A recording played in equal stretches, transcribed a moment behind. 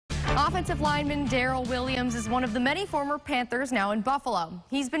Offensive lineman Daryl Williams is one of the many former Panthers now in Buffalo.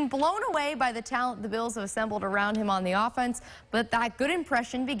 He's been blown away by the talent the Bills have assembled around him on the offense, but that good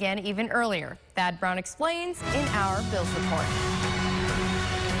impression began even earlier. Thad Brown explains in our Bills Report.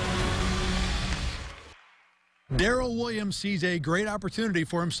 Daryl Williams sees a great opportunity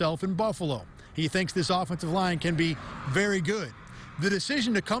for himself in Buffalo. He thinks this offensive line can be very good. The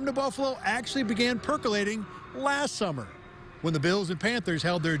decision to come to Buffalo actually began percolating last summer, when the Bills and Panthers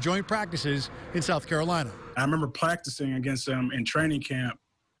held their joint practices in South Carolina. I remember practicing against them in training camp.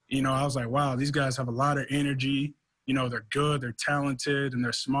 You know, I was like, wow, these guys have a lot of energy. You know, they're good, they're talented, and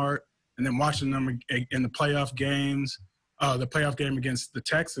they're smart. And then watching them in the playoff games, the playoff game against the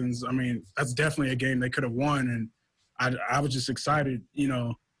Texans, I mean, that's definitely a game they could have won. And I was just excited, you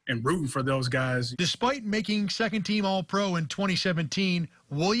know, and rooting for those guys. Despite making second-team All-Pro in 2017,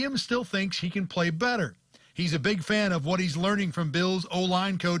 Williams still thinks he can play better. He's a big fan of what he's learning from Bills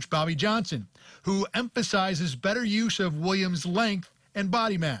O-line coach Bobby Johnson, who emphasizes better use of Williams' length and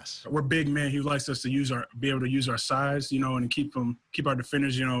body mass. We're big men. He likes us to be able to use our size, you know, and keep our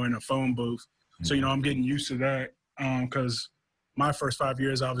defenders, you know, in a phone booth. So, you know, I'm getting used to that because my first 5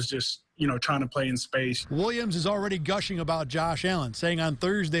 years I was just, you know, trying to play in space. Williams is already gushing about Josh Allen, saying on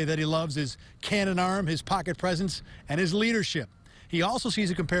Thursday that he loves his cannon arm, his pocket presence, and his leadership. He also sees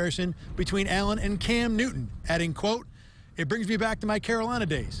a comparison between Allen and Cam Newton, adding, quote, "It brings me back to my Carolina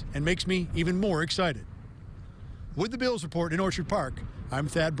days and makes me even more excited." With the Bills Report in Orchard Park, I'm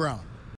Thad Brown.